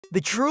The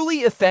truly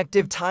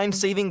effective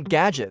time-saving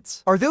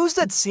gadgets are those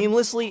that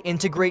seamlessly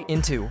integrate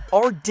into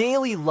our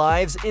daily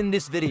lives. In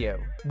this video,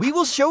 we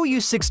will show you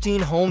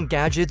 16 home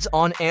gadgets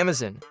on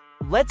Amazon.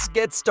 Let's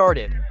get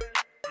started.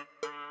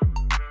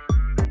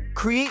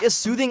 Create a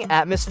soothing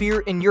atmosphere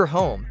in your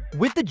home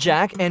with the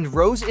Jack and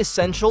Rose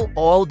Essential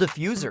All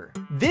Diffuser.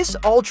 This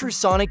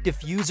ultrasonic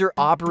diffuser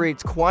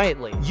operates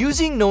quietly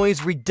using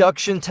noise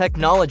reduction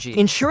technology,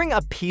 ensuring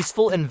a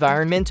peaceful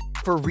environment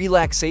for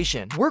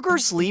relaxation.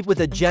 Workers sleep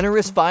with a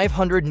generous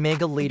 500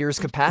 megaliters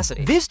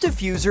capacity. This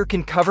diffuser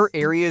can cover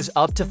areas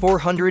up to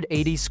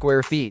 480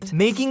 square feet,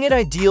 making it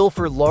ideal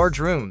for large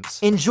rooms.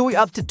 Enjoy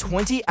up to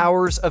 20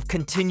 hours of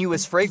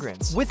continuous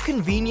fragrance with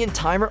convenient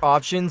timer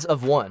options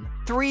of 1,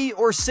 3,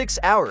 or 6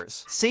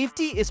 hours.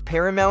 Safety is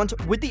paramount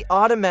with the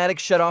automatic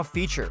shutoff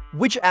feature,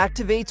 which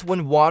activates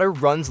when water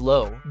runs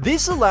low.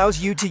 This allows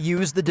you to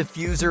use the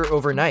diffuser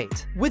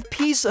overnight with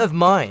peace of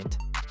mind.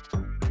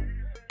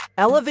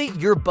 Elevate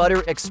your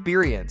butter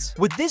experience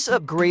with this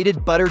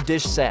upgraded butter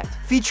dish set,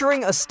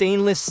 featuring a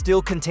stainless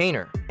steel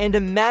container and a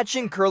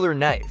matching curler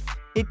knife.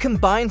 It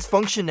combines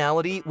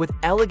functionality with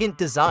elegant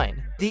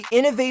design. The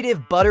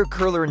innovative butter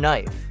curler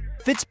knife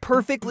fits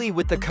perfectly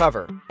with the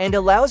cover and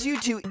allows you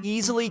to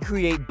easily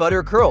create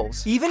butter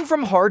curls. Even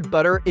from hard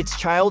butter, its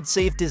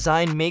child-safe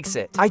design makes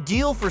it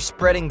ideal for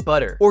spreading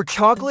butter or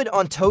chocolate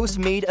on toast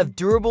made of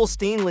durable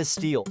stainless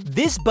steel.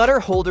 This butter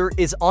holder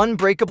is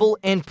unbreakable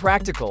and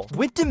practical,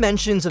 with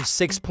dimensions of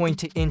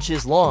 6.2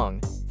 inches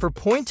long for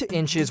 0.2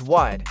 inches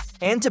wide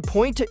and to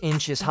 0.2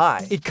 inches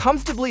high. It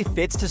comfortably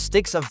fits to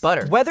sticks of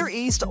butter, whether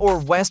East or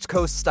West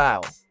Coast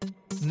style.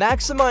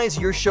 Maximize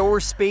your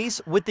shower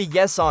space with the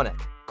Yesonic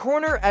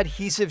Corner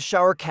Adhesive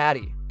Shower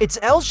Caddy. Its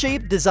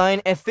L-shaped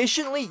design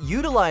efficiently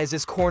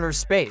utilizes corner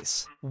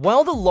space,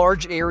 while the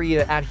large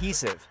area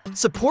adhesive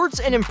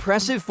supports an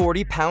impressive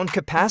 40-pound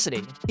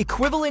capacity,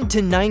 equivalent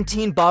to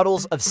 19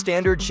 bottles of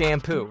standard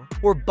shampoo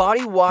or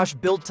body wash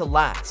built to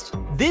last.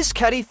 This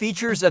caddy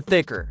features a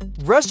thicker,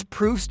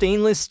 rust-proof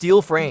stainless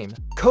steel frame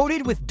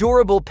coated with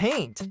durable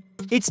paint.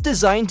 It's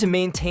designed to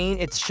maintain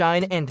its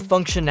shine and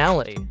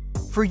functionality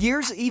for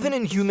years, even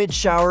in humid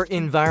shower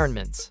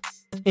environments.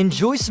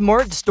 Enjoy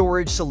smart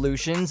storage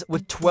solutions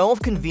with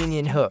 12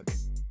 convenient hook.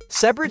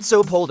 Separate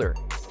soap holder.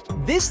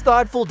 This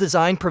thoughtful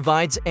design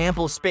provides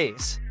ample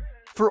space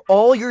for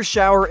all your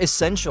shower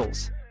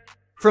essentials,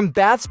 from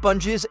bath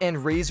sponges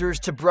and razors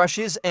to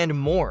brushes and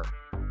more.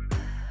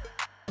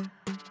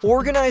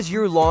 Organize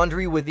your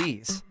laundry with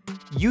ease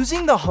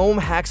using the Home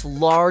Hacks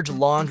large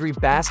laundry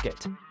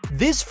basket.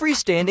 This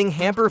freestanding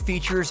hamper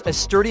features a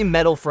sturdy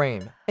metal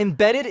frame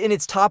embedded in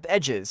its top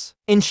edges,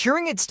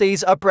 ensuring it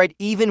stays upright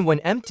even when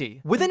empty.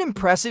 With an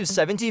impressive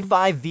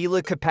 75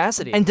 Vela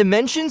capacity and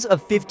dimensions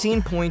of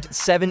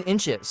 15.7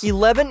 inches,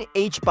 11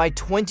 h by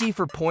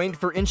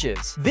 20.4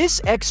 inches,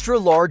 this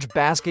extra-large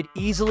basket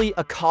easily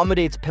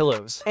accommodates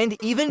pillows and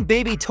even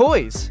baby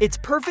toys. It's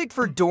perfect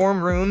for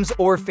dorm rooms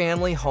or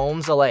family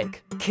homes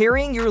alike.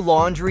 Carrying your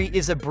laundry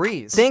is a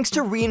breeze thanks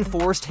to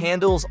reinforced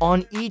handles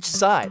on each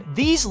side.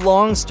 These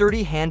long,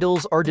 sturdy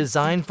handles are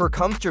designed for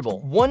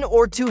comfortable one-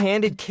 or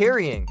two-handed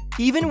carrying,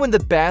 even when the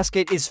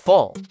basket is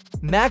full.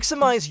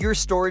 Maximize your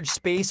storage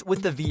space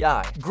with the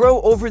VI Grow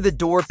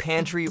over-the-door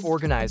pantry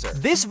organizer.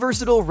 This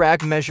versatile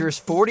rack measures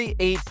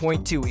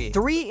 48.2 e,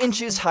 3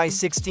 inches high,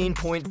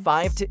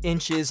 16.5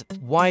 inches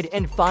wide,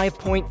 and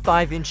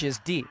 5.5 inches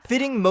deep,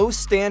 fitting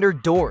most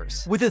standard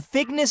doors, with a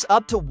thickness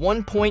up to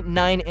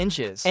 1.9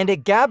 inches and a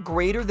gap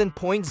greater than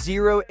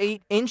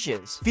 0.08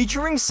 inches,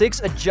 featuring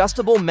 6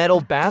 adjustable metal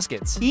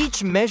baskets,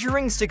 each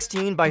measuring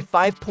 16 by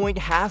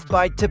 5.5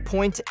 by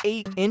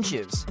 2.8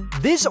 inches.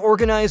 This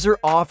organizer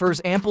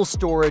offers ample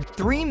storage,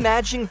 3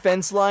 matching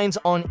fence lines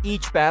on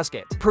each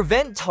basket,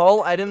 prevent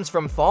tall items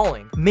from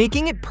falling,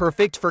 making it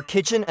perfect for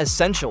kitchen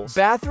essentials,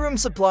 bathroom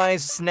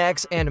supplies,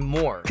 snacks, and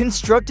more.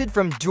 Constructed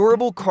from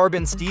durable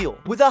carbon steel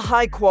with a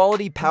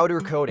high-quality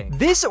powder coating,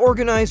 this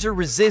organizer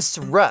resists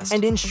rust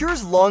and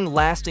ensures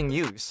long-lasting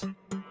use.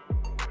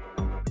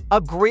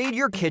 Upgrade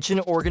your kitchen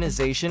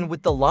organization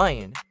with the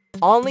Lion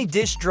Only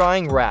Dish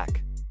Drying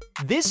Rack.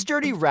 This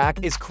sturdy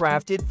rack is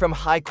crafted from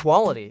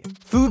high-quality,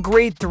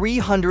 food-grade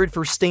 300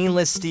 for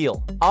stainless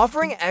steel,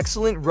 offering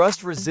excellent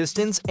rust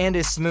resistance and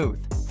a smooth,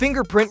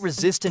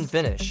 fingerprint-resistant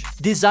finish.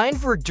 Designed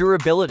for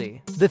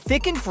durability, the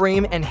thickened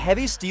frame and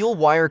heavy steel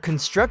wire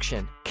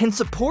construction can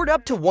support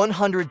up to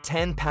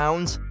 110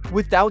 pounds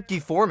without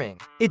deforming.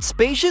 Its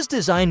spacious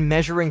design,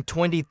 measuring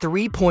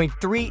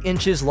 23.3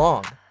 inches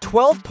long,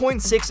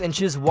 12.6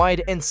 inches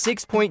wide, and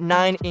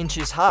 6.9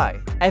 inches high,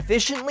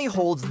 efficiently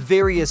holds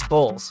various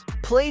bowls,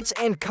 plates,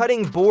 and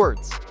cutting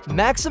boards.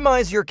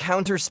 Maximize your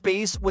counter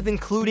space with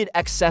included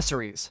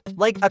accessories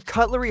like a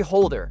cutlery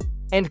holder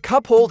and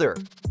cup holder.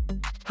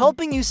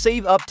 helping you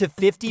save up to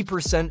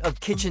 50% of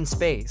kitchen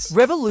space.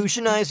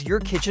 Revolutionize your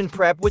kitchen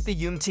prep with the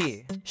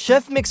UMT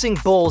Chef Mixing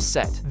Bowls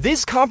Set.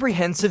 This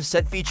comprehensive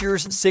set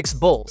features 6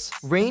 bowls,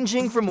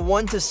 ranging from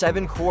 1 to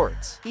 7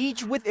 quarts,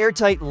 each with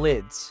airtight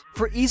lids,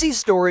 for easy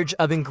storage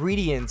of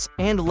ingredients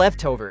and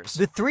leftovers.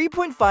 The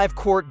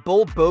 3.5-quart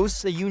bowl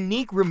boasts a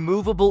unique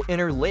removable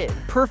inner lid,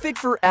 perfect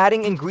for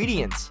adding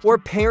ingredients or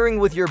pairing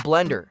with your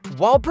blender,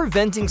 while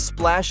preventing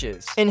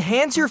splashes.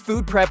 Enhance your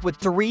food prep with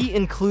 3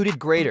 included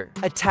grater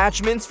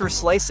attachments for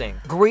slicing,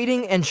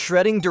 grating, and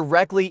shredding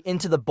directly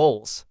into the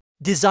bowls.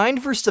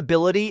 Designed for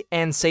stability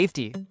and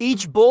safety,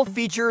 each bowl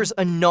features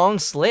a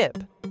non-slip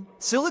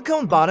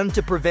silicone bottom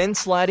to prevent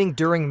sliding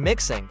during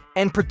mixing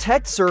and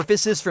protect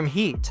surfaces from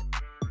heat.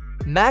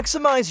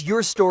 Maximize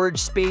your storage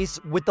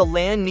space with the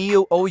LAN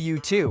Neo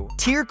OU2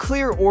 Tier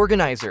Clear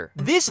Organizer.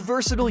 This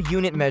versatile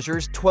unit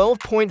measures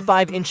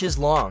 12.5 inches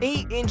long,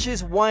 8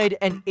 inches wide,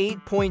 and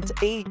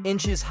 8.8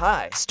 inches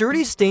high.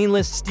 Sturdy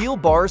stainless steel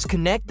bars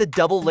connect the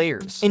double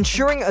layers,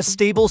 ensuring a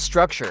stable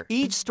structure.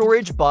 Each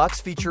storage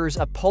box features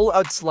a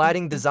pull-out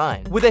sliding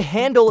design with a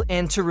handle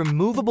and 2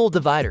 removable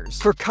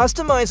dividers for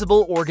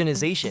customizable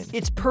organization.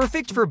 It's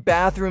perfect for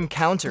bathroom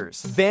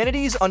counters,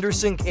 vanities,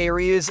 undersink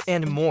areas,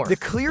 and more. The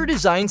clear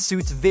design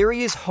suits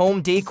various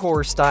home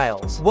decor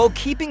styles while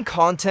keeping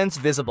contents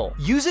visible.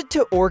 Use it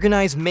to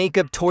organize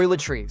makeup,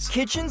 toiletries,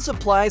 kitchen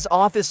supplies,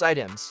 office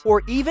items,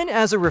 or even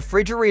as a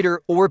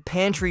refrigerator or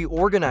pantry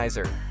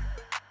organizer.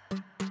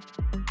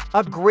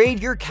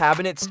 Upgrade your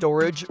cabinet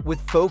storage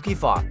with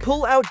Fokifok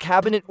Pull-Out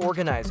Cabinet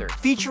Organizer,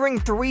 featuring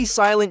 3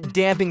 silent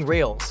damping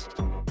rails.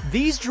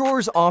 These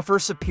drawers offer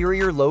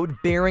superior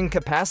load-bearing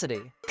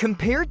capacity.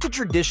 Compared to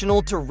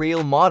traditional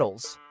to-rail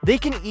models, they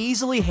can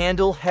easily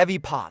handle heavy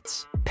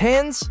pots,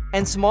 pans,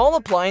 and small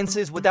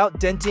appliances without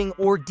denting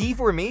or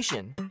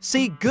deformation.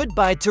 Say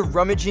goodbye to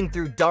rummaging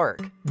through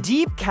dark,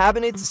 deep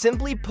cabinets.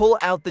 Simply pull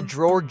out the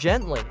drawer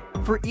gently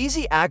for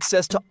easy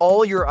access to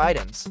all your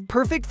items.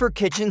 Perfect for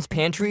kitchens,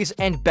 pantries,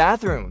 and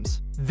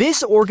bathrooms.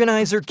 This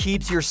organizer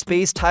keeps your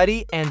space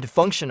tidy and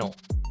functional.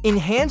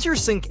 Enhance your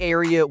sink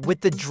area with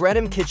the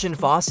Dreadham Kitchen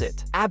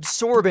Faucet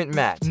Absorbent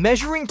Mat,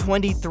 measuring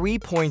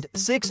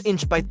 23.6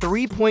 inch by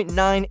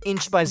 3.9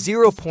 inch by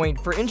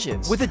 0.4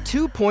 inches, with a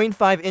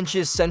 2.5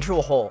 inches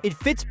central hole. It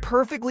fits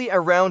perfectly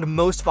around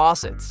most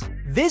faucets.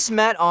 This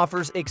mat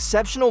offers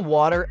exceptional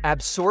water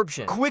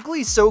absorption,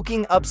 quickly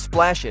soaking up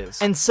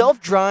splashes, and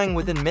self-drying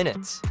within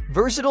minutes.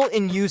 Versatile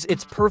in use,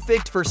 it's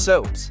perfect for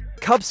soaps,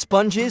 cup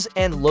sponges,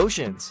 and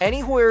lotions.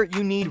 Anywhere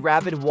you need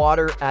rapid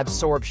water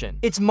absorption.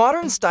 Its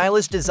modern,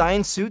 stylish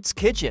design suits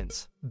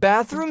kitchens,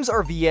 bathrooms,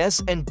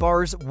 RVs, and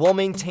bars while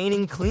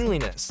maintaining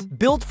cleanliness.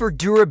 Built for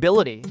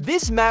durability,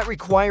 this mat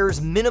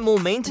requires minimal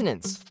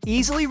maintenance.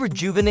 Easily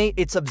rejuvenate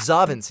its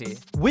absorbency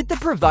with the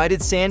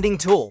provided sanding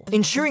tool,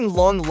 ensuring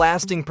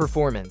long-lasting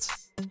performance.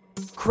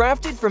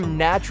 Crafted from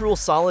natural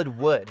solid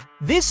wood,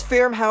 this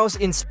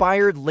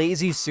farmhouse-inspired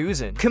Lazy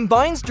Susan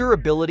combines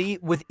durability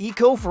with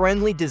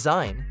eco-friendly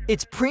design.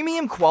 Its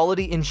premium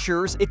quality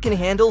ensures it can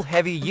handle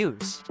heavy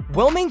use,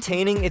 while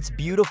maintaining its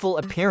beautiful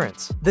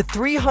appearance. The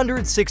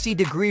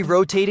 360-degree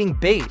rotating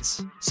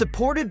base,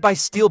 supported by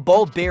steel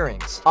ball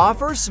bearings,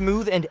 offers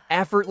smooth and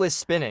effortless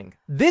spinning.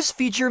 This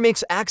feature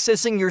makes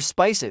accessing your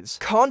spices,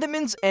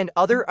 condiments, and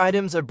other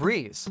items a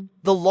breeze.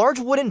 The large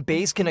wooden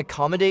base can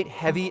accommodate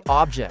heavy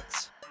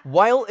objects,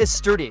 while a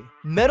sturdy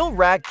metal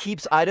rack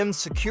keeps items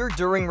secure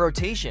during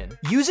rotation.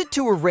 Use it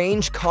to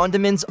arrange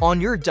condiments on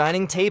your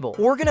dining table,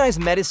 organize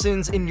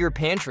medicines in your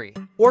pantry,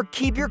 or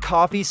keep your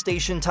coffee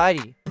station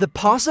tidy. The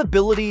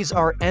possibilities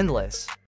are endless.